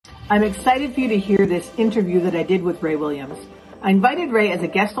I'm excited for you to hear this interview that I did with Ray Williams. I invited Ray as a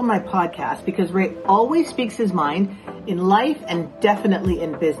guest on my podcast because Ray always speaks his mind in life and definitely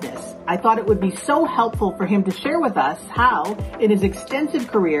in business. I thought it would be so helpful for him to share with us how, in his extensive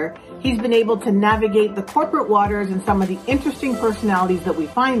career, he's been able to navigate the corporate waters and some of the interesting personalities that we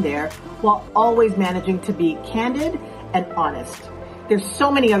find there while always managing to be candid and honest. There's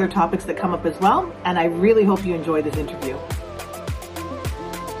so many other topics that come up as well, and I really hope you enjoy this interview.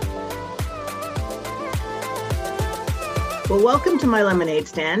 Well, welcome to my lemonade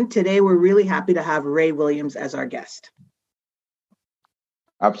stand. Today, we're really happy to have Ray Williams as our guest.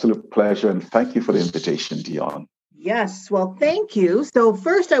 Absolute pleasure, and thank you for the invitation, Dion. Yes, well, thank you. So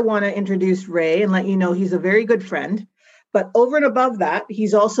first, I want to introduce Ray and let you know he's a very good friend. But over and above that,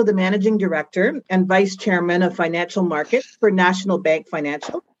 he's also the managing director and vice chairman of financial markets for National Bank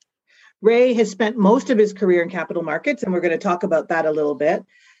Financial. Ray has spent most of his career in capital markets, and we're going to talk about that a little bit.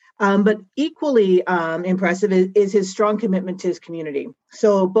 But equally impressive is his strong commitment to his community.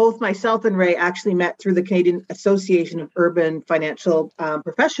 So both myself and Ray actually met through the Canadian Association of Urban Financial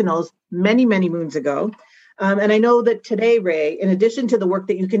Professionals many, many moons ago. And I know that today, Ray, in addition to the work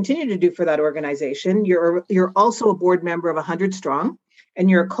that you continue to do for that organization, you're also a board member of 100 Strong,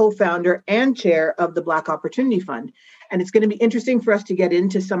 and you're a co-founder and chair of the Black Opportunity Fund. And it's going to be interesting for us to get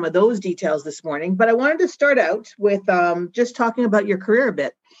into some of those details this morning. But I wanted to start out with just talking about your career a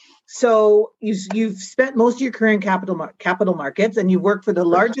bit. So you've spent most of your career in capital markets, and you've worked for the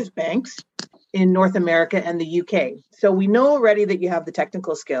largest banks in North America and the UK. So we know already that you have the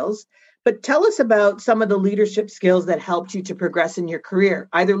technical skills, but tell us about some of the leadership skills that helped you to progress in your career,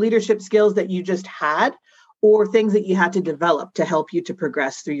 either leadership skills that you just had or things that you had to develop to help you to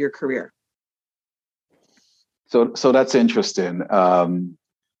progress through your career. So that's interesting.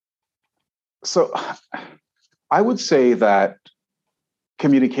 So I would say that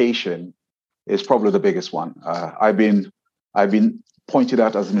communication is probably the biggest one. I've been pointed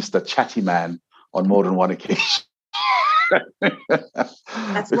out as Mr. Chatty Man on more than one occasion.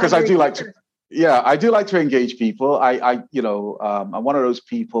 Because I do like to engage people. I'm one of those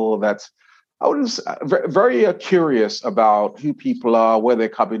people that I was very curious about who people are, where they're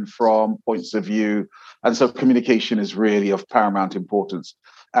coming from, points of view, and so communication is really of paramount importance.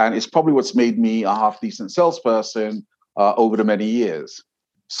 And it's probably what's made me a half decent salesperson over the many years.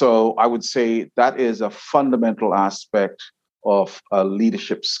 So I would say that is a fundamental aspect of a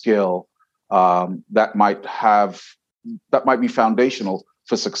leadership skill that might be foundational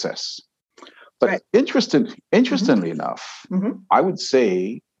for success. But right. Interestingly enough, I would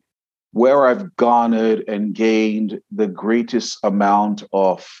say where I've garnered and gained the greatest amount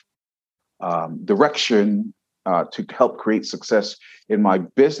of direction to help create success in my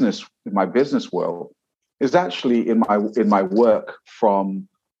business world is actually in my work from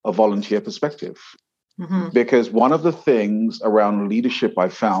a volunteer perspective. Because one of the things around leadership I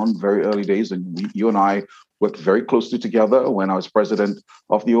found very early days, and you and I worked very closely together when I was president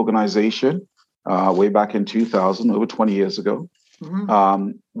of the organization way back in 2000, over 20 years ago.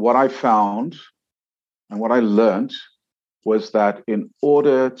 What I found and what I learned was that in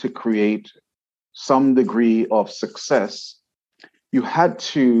order to create some degree of success, you had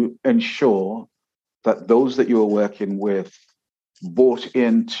to ensure that those that you were working with bought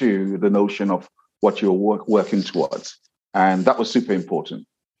into the notion of what you're working towards. And that was super important.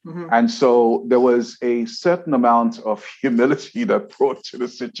 And so there was a certain amount of humility that brought to the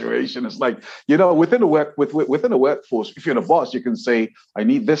situation. It's like, within a workforce, if you're a boss, you can say, I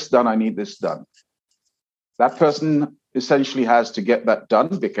need this done, I need this done. That person essentially has to get that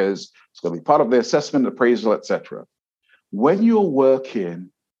done because it's going to be part of the assessment, appraisal, etc. When you're working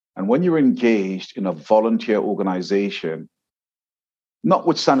and when you're engaged in a volunteer organization,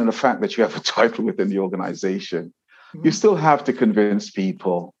 notwithstanding the fact that you have a title within the organization, you still have to convince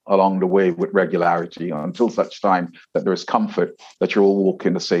people along the way with regularity until such time that there is comfort that you're all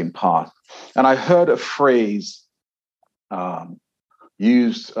walking the same path. And I heard a phrase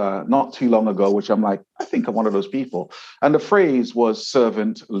used not too long ago, which I'm like, I think I'm one of those people. And the phrase was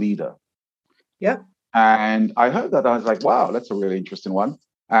servant leader. Yep. And I heard that, I was like, wow, that's a really interesting one.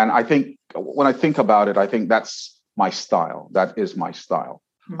 And I think when I think about it, I think that's my style. That is my style.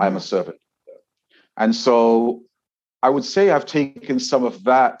 I'm a servant. And so I would say I've taken some of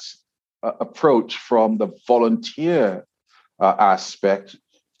that approach from the volunteer aspect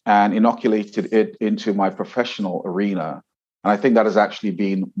and inoculated it into my professional arena. And I think that has actually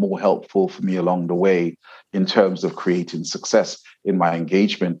been more helpful for me along the way in terms of creating success in my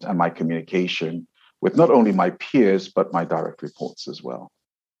engagement and my communication with not only my peers, but my direct reports as well.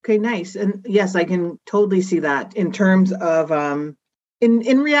 Okay, nice. And yes, I can totally see that in terms of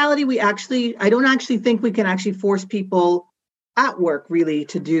in reality, I don't actually think we can actually force people at work really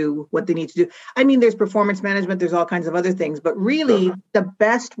to do what they need to do. I mean, there's performance management, there's all kinds of other things, but really Sure. the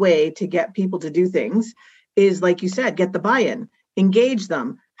best way to get people to do things is, like you said, get the buy-in, engage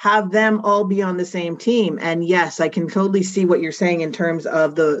them, have them all be on the same team. And yes, I can totally see what you're saying in terms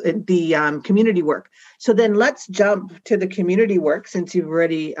of the community work. So then let's jump to the community work, since you've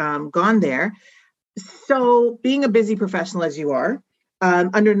already gone there. So being a busy professional as you are,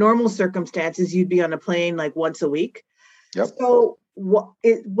 under normal circumstances, you'd be on a plane like once a week. Yep. So,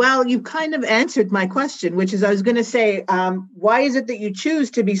 well, you kind of answered my question, which is I was going to say, why is it that you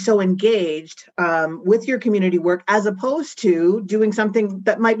choose to be so engaged with your community work as opposed to doing something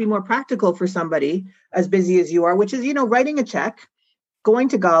that might be more practical for somebody as busy as you are, which is, writing a check, going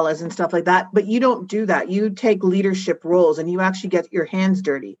to galas and stuff like that. But you don't do that. You take leadership roles and you actually get your hands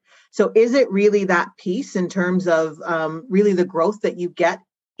dirty. So is it really that piece in terms of really the growth that you get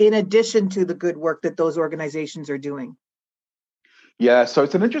in addition to the good work that those organizations are doing? Yeah, so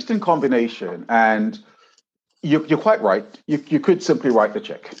it's an interesting combination, and you're quite right. You could simply write the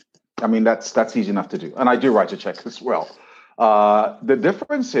check. I mean, that's easy enough to do, and I do write a check as well. The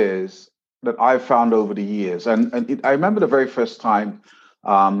difference is that I've found over the years, I remember the very first time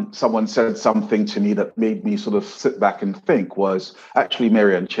someone said something to me that made me sort of sit back and think, was actually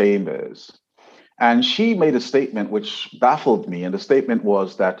Marianne Chambers, and she made a statement which baffled me, and the statement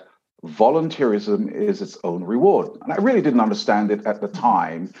was that volunteerism is its own reward. And I really didn't understand it at the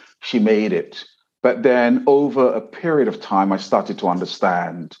time she made it. But then over a period of time, I started to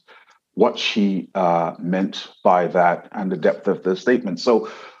understand what she meant by that and the depth of the statement. So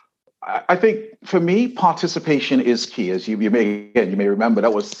I think for me, participation is key. As you may remember,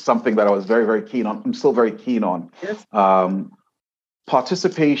 that was something that I was very, very keen on. I'm still very keen on. Yes.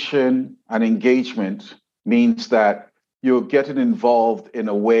 Participation and engagement means that you're getting involved in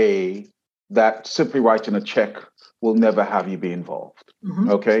a way that simply writing a check will never have you be involved. Mm-hmm.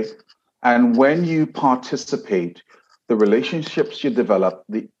 Okay. And when you participate, the relationships you develop,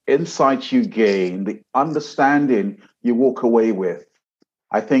 the insights you gain, the understanding you walk away with,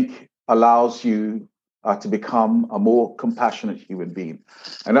 I think allows you to become a more compassionate human being.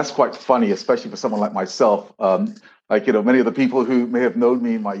 And that's quite funny, especially for someone like myself. Many of the people who may have known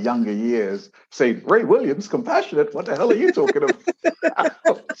me in my younger years say, Ray Williams, compassionate, what the hell are you talking about?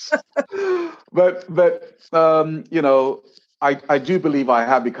 I do believe I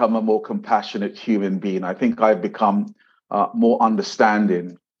have become a more compassionate human being. I think I've become more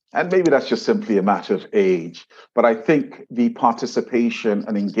understanding. And maybe that's just simply a matter of age. But I think the participation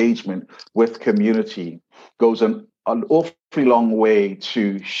and engagement with community goes an awfully long way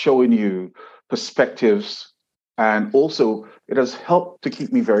to showing you perspectives. And also, it has helped to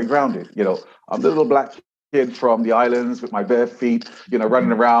keep me very grounded. I'm the little black kid from the islands with my bare feet,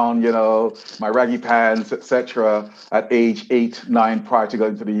 running around, my raggy pants, etc. at age 8, 9, prior to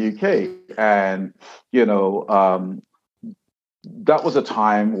going to the UK. And, that was a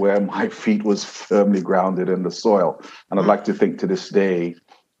time where my feet was firmly grounded in the soil. And I'd like to think to this day,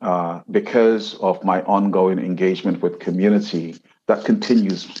 because of my ongoing engagement with community, that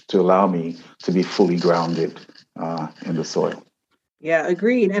continues to allow me to be fully grounded in the soil. Yeah,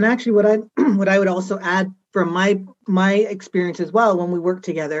 agreed. And actually what I would also add from my experience as well when we worked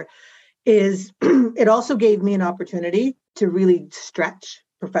together is it also gave me an opportunity to really stretch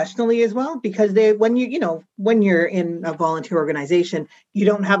professionally as well, because when you're in a volunteer organization, you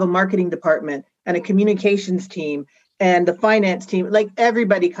don't have a marketing department and a communications team and the finance team. Like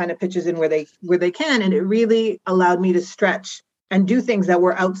everybody kind of pitches in where they can, and it really allowed me to stretch and do things that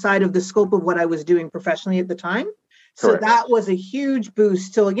were outside of the scope of what I was doing professionally at the time. Correct. So that was a huge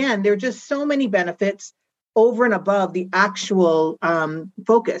boost. So again, there are just so many benefits over and above the actual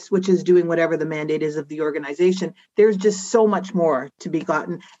focus, which is doing whatever the mandate is of the organization. There's just so much more to be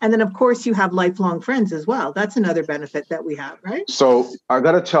gotten. And then, of course, you have lifelong friends as well. That's another benefit that we have, right? So I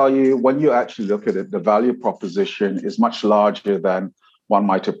got to tell you, when you actually look at it, the value proposition is much larger than one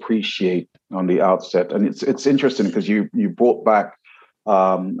might appreciate on the outset. And it's interesting because you brought back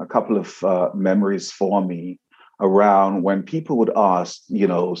a couple of memories for me around when people would ask,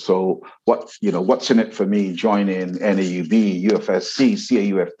 so what's in it for me joining NAUB, UFSC,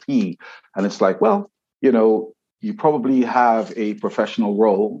 CAUFP? And it's like, well, you probably have a professional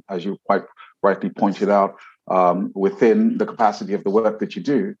role, as you quite rightly pointed out, within the capacity of the work that you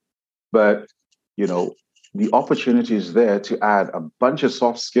do. But, the opportunity is there to add a bunch of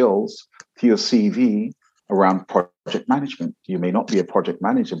soft skills to your CV around project management. You may not be a project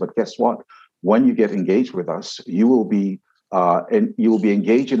manager, but guess what? When you get engaged with us, you will be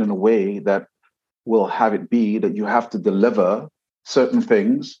engaging in a way that will have it be that you have to deliver certain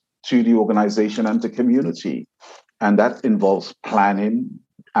things to the organization and to community. And that involves planning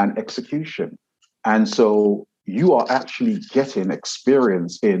and execution. And so you are actually getting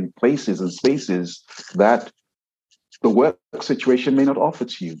experience in places and spaces that the work situation may not offer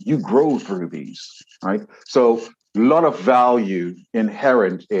to you. You grow through these, right? So a lot of value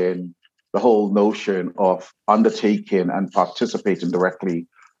inherent in the whole notion of undertaking and participating directly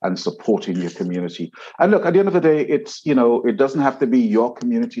and supporting your community. And look, at the end of the day, it's, it doesn't have to be your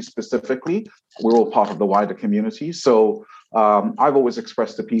community specifically. We're all part of the wider community. So I've always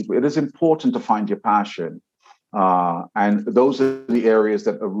expressed to people, it is important to find your passion. And those are the areas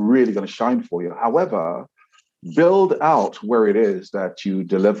that are really going to shine for you. However, build out where it is that you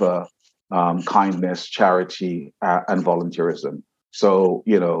deliver kindness, charity, and volunteerism. So,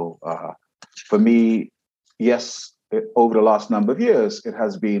 for me, yes, over the last number of years, it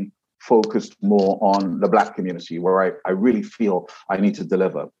has been focused more on the Black community, where I really feel I need to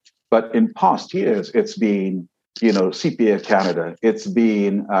deliver. But in past years, it's been, CPA Canada, it's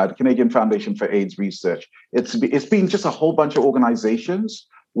been the Canadian Foundation for AIDS Research. It's been just a whole bunch of organizations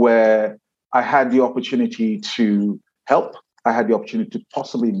where I had the opportunity to help. I had the opportunity to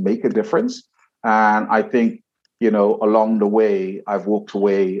possibly make a difference. And I think, along the way, I've walked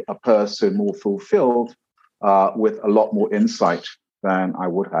away a person more fulfilled with a lot more insight than I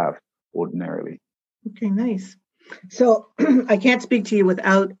would have ordinarily. Okay, nice. So I can't speak to you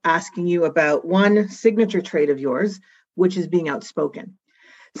without asking you about one signature trait of yours, which is being outspoken.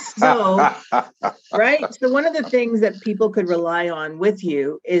 So, right. So one of the things that people could rely on with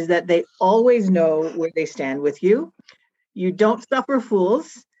you is that they always know where they stand with you. You don't suffer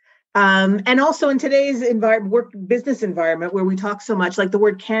fools. And also in today's business environment where we talk so much, like the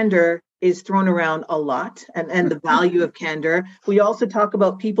word candour is thrown around a lot and the value of candour. We also talk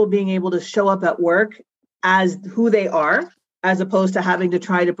about people being able to show up at work as who they are, as opposed to having to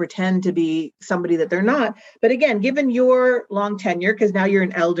try to pretend to be somebody that they're not. But again, given your long tenure, because now you're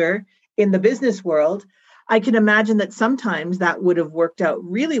an elder in the business world, I can imagine that sometimes that would have worked out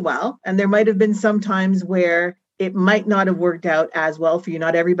really well. And there might have been some times where it might not have worked out as well for you.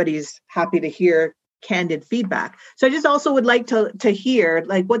 Not everybody's happy to hear candid feedback. So I just also would like to hear,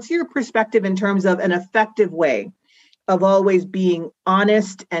 what's your perspective in terms of an effective way of always being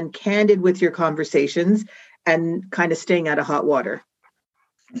honest and candid with your conversations and kind of staying out of hot water?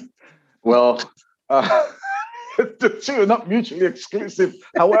 Well, the two are not mutually exclusive.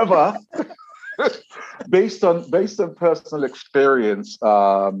 However, based on personal experience,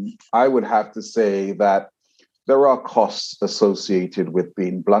 I would have to say that there are costs associated with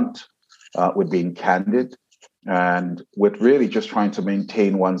being blunt, with being candid, and with really just trying to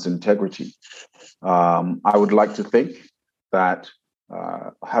maintain one's integrity. I would like to think that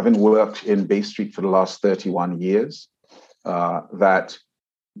having worked in Bay Street for the last 31 years, that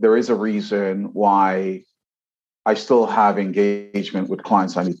there is a reason why I still have engagement with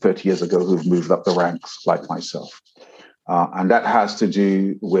clients I knew 30 years ago who've moved up the ranks like myself. And that has to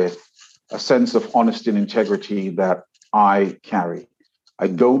do with a sense of honesty and integrity that I carry. I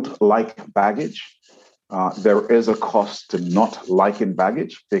don't like baggage. There is a cost to not liking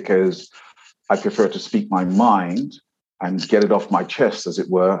baggage because I prefer to speak my mind and get it off my chest, as it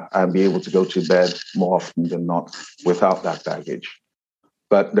were, and be able to go to bed more often than not without that baggage.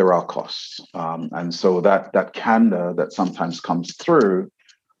 But there are costs. And so that candor that sometimes comes through,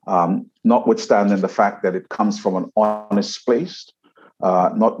 notwithstanding the fact that it comes from an honest place,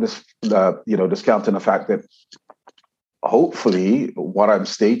 not discounting the fact that hopefully what I'm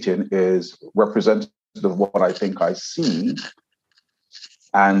stating is representative of what I think I see,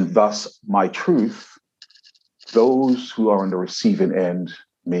 and thus my truth. Those who are on the receiving end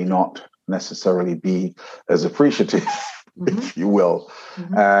may not necessarily be as appreciative, if you will.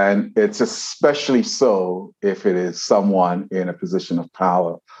 Mm-hmm. And it's especially so if it is someone in a position of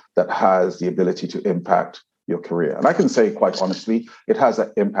power that has the ability to impact your career. And I can say quite honestly, it has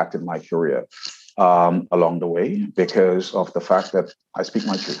impacted my career along the way because of the fact that I speak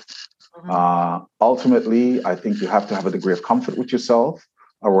my truth. Mm-hmm. Ultimately, I think you have to have a degree of comfort with yourself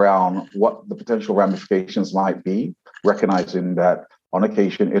around what the potential ramifications might be, recognizing that on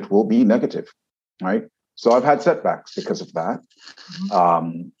occasion it will be negative, right? So I've had setbacks because of that.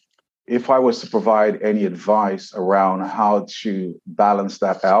 Mm-hmm. If I was to provide any advice around how to balance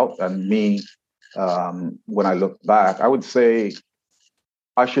that out, and me, when I look back, I would say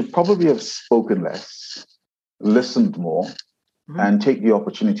I should probably have spoken less, listened more, mm-hmm. and take the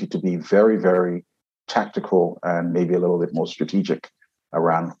opportunity to be very, very tactical and maybe a little bit more strategic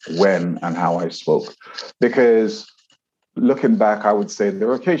around when and how I spoke. Because looking back, I would say there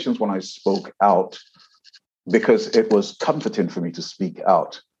were occasions when I spoke out because it was comforting for me to speak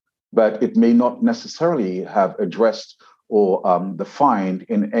out. But it may not necessarily have addressed or defined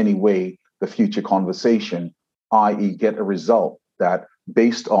in any way the future conversation, i.e., get a result that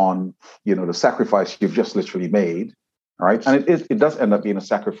based on the sacrifice you've just literally made, right? And it does end up being a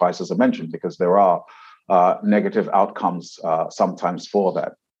sacrifice, as I mentioned, because there are negative outcomes sometimes for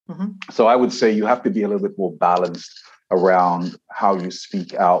that. Mm-hmm. So I would say you have to be a little bit more balanced around how you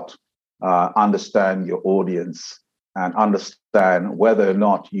speak out, understand your audience, and understand whether or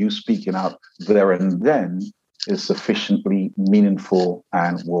not you speaking out there and then is sufficiently meaningful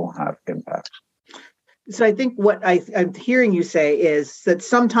and will have impact. So I think what I'm hearing you say is that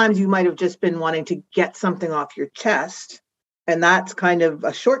sometimes you might have just been wanting to get something off your chest, and that's kind of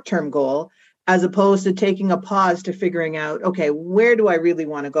a short-term goal, as opposed to taking a pause to figuring out, okay, where do I really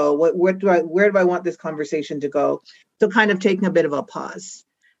want to go? Where do I want this conversation to go? So kind of taking a bit of a pause.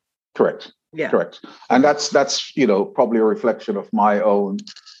 Correct. Yeah. Correct. And that's probably a reflection of my own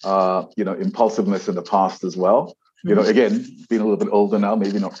impulsiveness in the past as well. Mm-hmm. Again, being a little bit older now,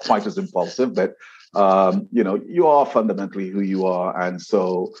 maybe not quite as impulsive, but you are fundamentally who you are. And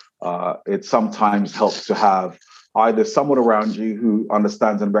so it sometimes helps to have either someone around you who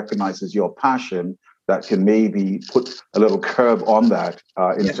understands and recognizes your passion that can maybe put a little curb on that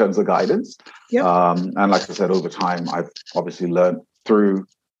in terms of guidance. Yep. And like I said, over time, I've obviously learned through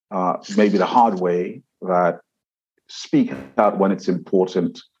maybe the hard way that speak out when it's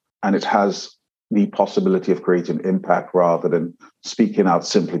important and it has the possibility of creating impact rather than speaking out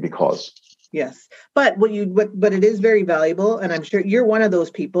simply because. Yes, but but it is very valuable, and I'm sure you're one of those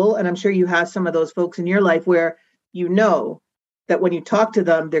people, and I'm sure you have some of those folks in your life where that when you talk to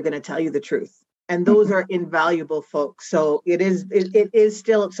them, they're going to tell you the truth, and those are invaluable folks. So it is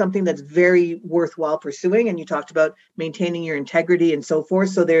still something that's very worthwhile pursuing. And you talked about maintaining your integrity and so forth.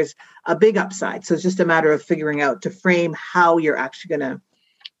 So there's a big upside. So it's just a matter of figuring out to frame how you're actually going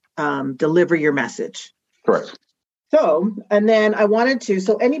to deliver your message. Correct. So, and then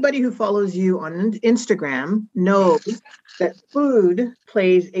so anybody who follows you on Instagram knows that food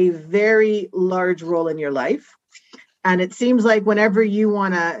plays a very large role in your life. And it seems like whenever you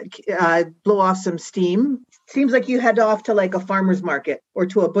want to blow off some steam, seems like you head off to like a farmer's market or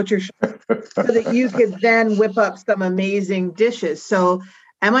to a butcher shop so that you could then whip up some amazing dishes. So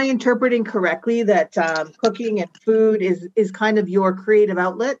am I interpreting correctly that cooking and food is kind of your creative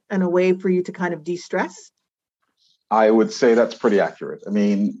outlet and a way for you to kind of de-stress? I would say that's pretty accurate. I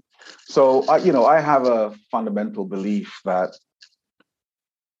mean, so, I have a fundamental belief that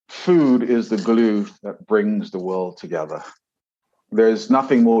food is the glue that brings the world together. There's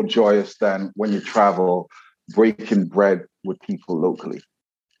nothing more joyous than when you travel, breaking bread with people locally.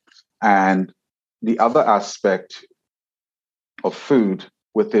 And the other aspect of food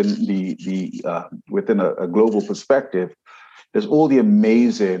within within a global perspective is all the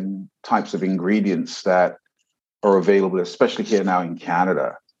amazing types of ingredients that are available, especially here now in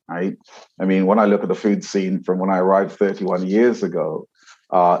Canada, right? I mean, when I look at the food scene from when I arrived 31 years ago,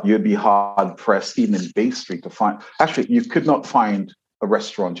 you'd be hard pressed, even in Bay Street, to find. Actually, you could not find a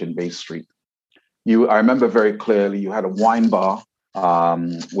restaurant in Bay Street. I remember very clearly you had a wine bar,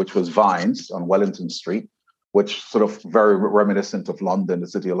 which was Vines on Wellington Street, which sort of very reminiscent of London, the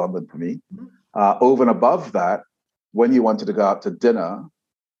city of London for me. Over and above that, when you wanted to go out to dinner,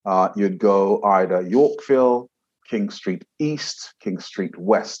 you'd go either Yorkville, King Street East, King Street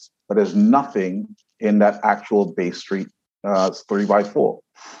West, but there's nothing in that actual Bay Street 3x4.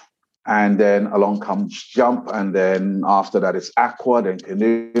 And then along comes Jump, and then after that it's Aqua, then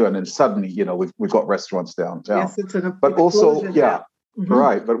Canoe, and then suddenly, we've got restaurants downtown. Yes, it's an but also,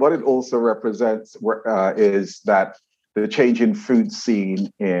 right. But what it also represents is that the change in food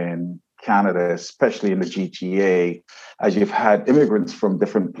scene in Canada, especially in the GTA, as you've had immigrants from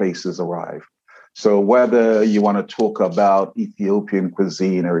different places arrive. So whether you want to talk about Ethiopian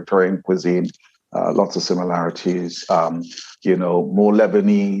cuisine, Eritrean cuisine, lots of similarities, more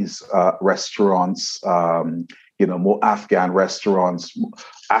Lebanese restaurants, more Afghan restaurants,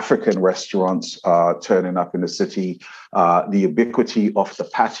 African restaurants turning up in the city, the ubiquity of the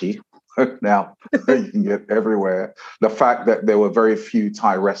patty. Now you can get everywhere. The fact that there were very few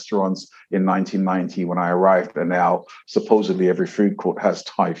Thai restaurants in 1990 when I arrived, and now supposedly every food court has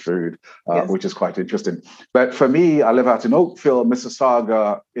Thai food, which is quite interesting. But for me, I live out in Oakville.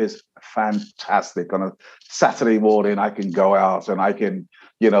 Mississauga is fantastic. On a Saturday morning, I can go out and I can,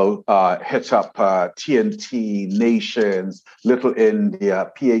 hit up TNT, Nations, Little India,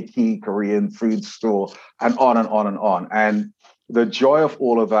 PAK Korean food store, and on and on and on. And the joy of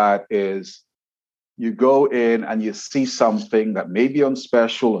all of that is you go in and you see something that may be on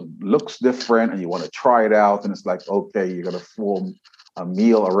special and looks different and you want to try it out. And it's like, okay, you're going to form a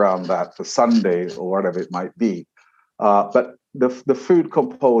meal around that for Sunday or whatever it might be. But the food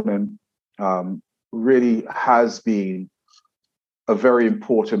component really has been a very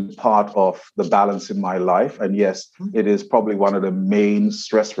important part of the balance in my life. And yes, it is probably one of the main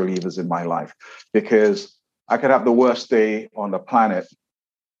stress relievers in my life, because I could have the worst day on the planet.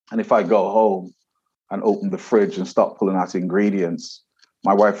 And if I go home and open the fridge and start pulling out ingredients,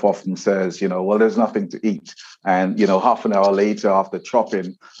 my wife often says, well, there's nothing to eat. And, half an hour later after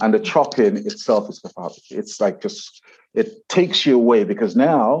chopping, and the chopping itself is cathartic. It's like it takes you away, because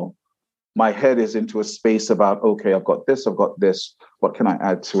now my head is into a space about, okay, I've got this, what can I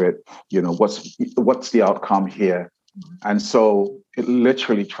add to it? What's the outcome here? And so it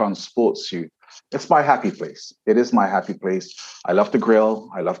literally transports you. It's my happy place. It is my happy place. I love to grill.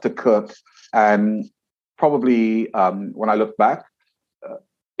 I love to cook. And probably when I look back,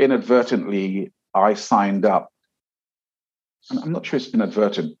 inadvertently, I signed up. And I'm not sure it's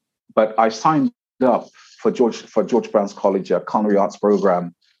inadvertent, but I signed up for George Brown's College Culinary Arts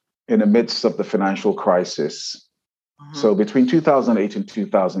program in the midst of the financial crisis. So between 2008 and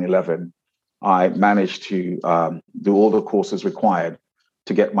 2011, I managed to do all the courses required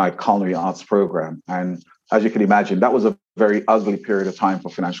to get my culinary arts program. And as you can imagine, that was a very ugly period of time for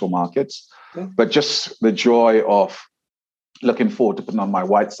financial markets. But just the joy of looking forward to putting on my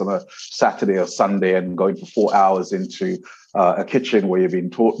whites on a Saturday or Sunday and going for 4 hours into a kitchen where you're being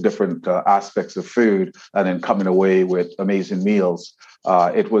taught different aspects of food and then coming away with amazing meals.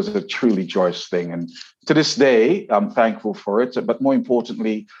 It was a truly joyous thing. And to this day, I'm thankful for it. But more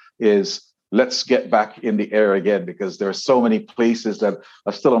importantly is, let's get back in the air again, because there are so many places that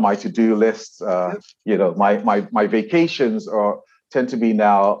are still on my to-do list. My vacations tend to be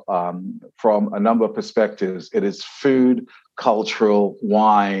now from a number of perspectives. It is food, cultural,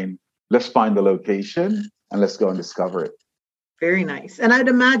 wine. Let's find the location and let's go and discover it. Very nice. And I'd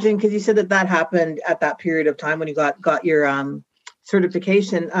imagine, because you said that happened at that period of time when you got your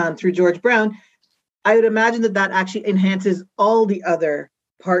certification through George Brown, I would imagine that actually enhances all the other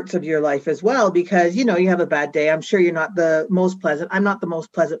parts of your life as well, because you have a bad day. I'm sure you're not the most pleasant. I'm not the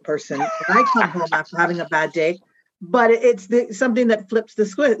most pleasant person when I come home after having a bad day, but it's something that flips the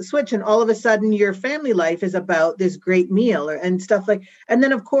switch, and all of a sudden your family life is about this great meal and stuff like. And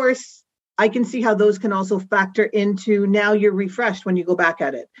then of course I can see how those can also factor into, now you're refreshed when you go back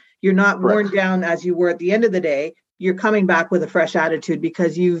at it. You're not worn down as you were at the end of the day. You're coming back with a fresh attitude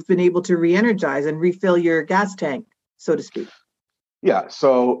because you've been able to re-energize and refill your gas tank, so to speak. Yeah.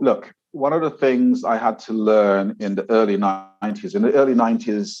 So look, one of the things I had to learn in the early 90s,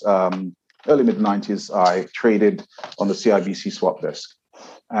 early mid-90s, I traded on the CIBC swap desk.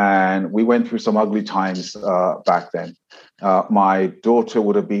 And we went through some ugly times back then. My daughter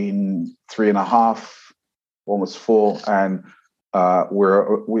would have been 3.5, almost 4. And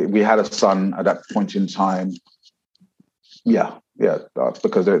we had a son at that point in time.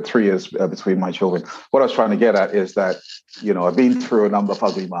 Because there are 3 years between my children. What I was trying to get at is that, I've been through a number of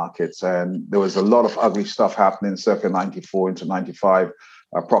ugly markets, and there was a lot of ugly stuff happening circa 94 into 95,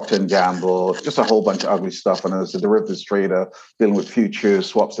 Procter & Gamble, just a whole bunch of ugly stuff. And as a derivatives trader, dealing with futures,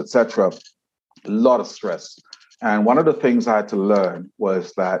 swaps, etc., a lot of stress. And one of the things I had to learn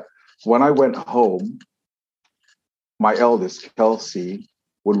was that when I went home, my eldest, Kelsey,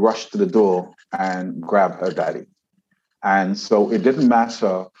 would rush to the door and grab her daddy. And so it didn't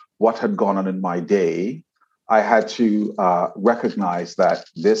matter what had gone on in my day. I had to recognize that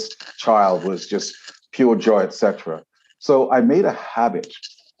this child was just pure joy, etc. So I made a habit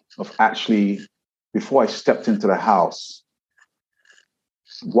of actually, before I stepped into the house,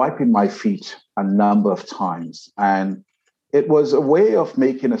 wiping my feet a number of times. And it was a way of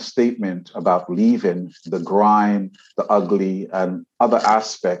making a statement about leaving the grime, the ugly, and other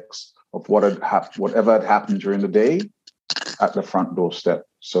aspects of whatever had happened during the day at the front doorstep,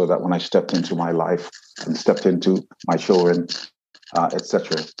 so that when I stepped into my life and stepped into my children,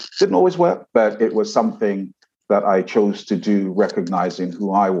 etc. Didn't always work, but it was something that I chose to do, recognizing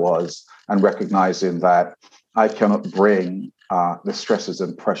who I was and recognizing that I cannot bring the stresses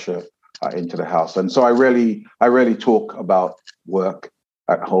and pressure into the house. And so I rarely talk about work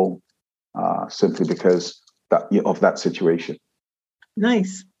at home, simply because of that situation.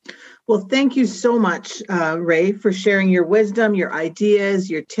 Nice. Well, thank you so much, Ray, for sharing your wisdom, your ideas,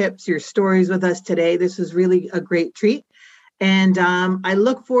 your tips, your stories with us today. This was really a great treat. And I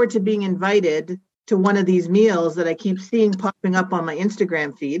look forward to being invited to one of these meals that I keep seeing popping up on my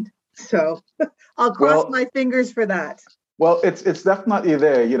Instagram feed. So I'll cross my fingers for that. Well, it's definitely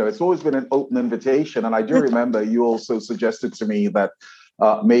there. It's always been an open invitation. And I do remember you also suggested to me that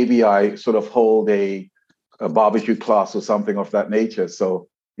maybe I sort of hold a barbecue class or something of that nature. So,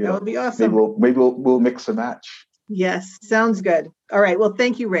 that would be awesome. Maybe we'll mix and match. Yes, sounds good. All right. Well,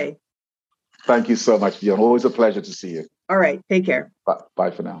 thank you, Ray. Thank you so much, Dion. Always a pleasure to see you. All right. Take care. Bye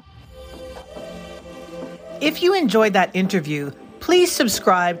for now. If you enjoyed that interview, please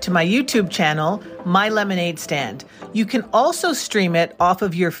subscribe to my YouTube channel, My Lemonade Stand. You can also stream it off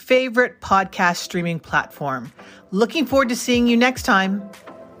of your favorite podcast streaming platform. Looking forward to seeing you next time.